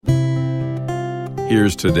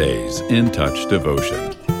Here's today's In Touch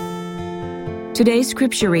devotion. Today's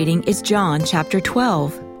scripture reading is John chapter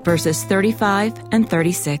 12, verses 35 and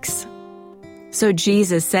 36. So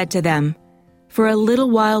Jesus said to them, "For a little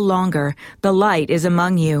while longer the light is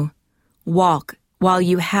among you. Walk while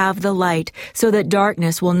you have the light, so that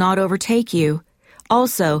darkness will not overtake you.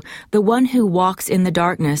 Also, the one who walks in the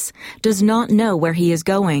darkness does not know where he is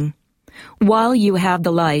going. While you have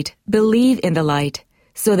the light, believe in the light,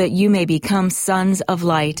 so that you may become sons of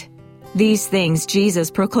light." These things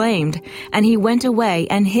Jesus proclaimed, and he went away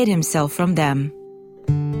and hid himself from them.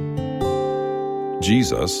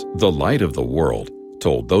 Jesus, the light of the world,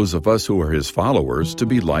 told those of us who are his followers to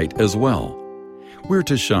be light as well. We're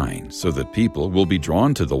to shine so that people will be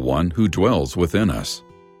drawn to the one who dwells within us.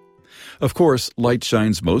 Of course, light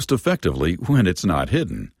shines most effectively when it's not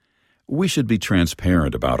hidden. We should be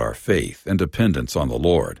transparent about our faith and dependence on the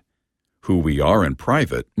Lord. Who we are in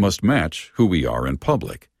private must match who we are in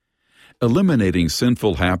public. Eliminating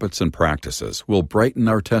sinful habits and practices will brighten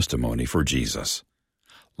our testimony for Jesus.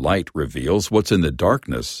 Light reveals what's in the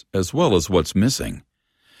darkness as well as what's missing.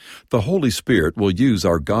 The Holy Spirit will use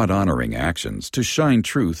our God-honoring actions to shine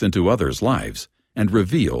truth into others' lives and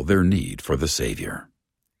reveal their need for the Savior.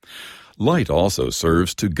 Light also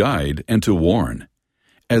serves to guide and to warn.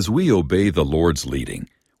 As we obey the Lord's leading,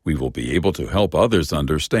 we will be able to help others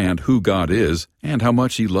understand who God is and how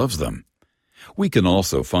much He loves them. We can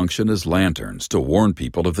also function as lanterns to warn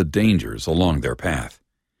people of the dangers along their path.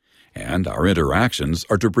 And our interactions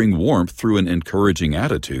are to bring warmth through an encouraging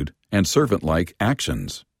attitude and servant-like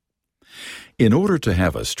actions. In order to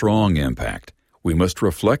have a strong impact, we must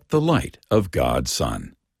reflect the light of God's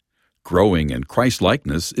Son. Growing in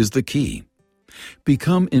Christ-likeness is the key.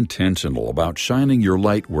 Become intentional about shining your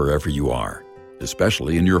light wherever you are,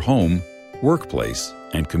 especially in your home, workplace,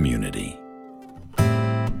 and community.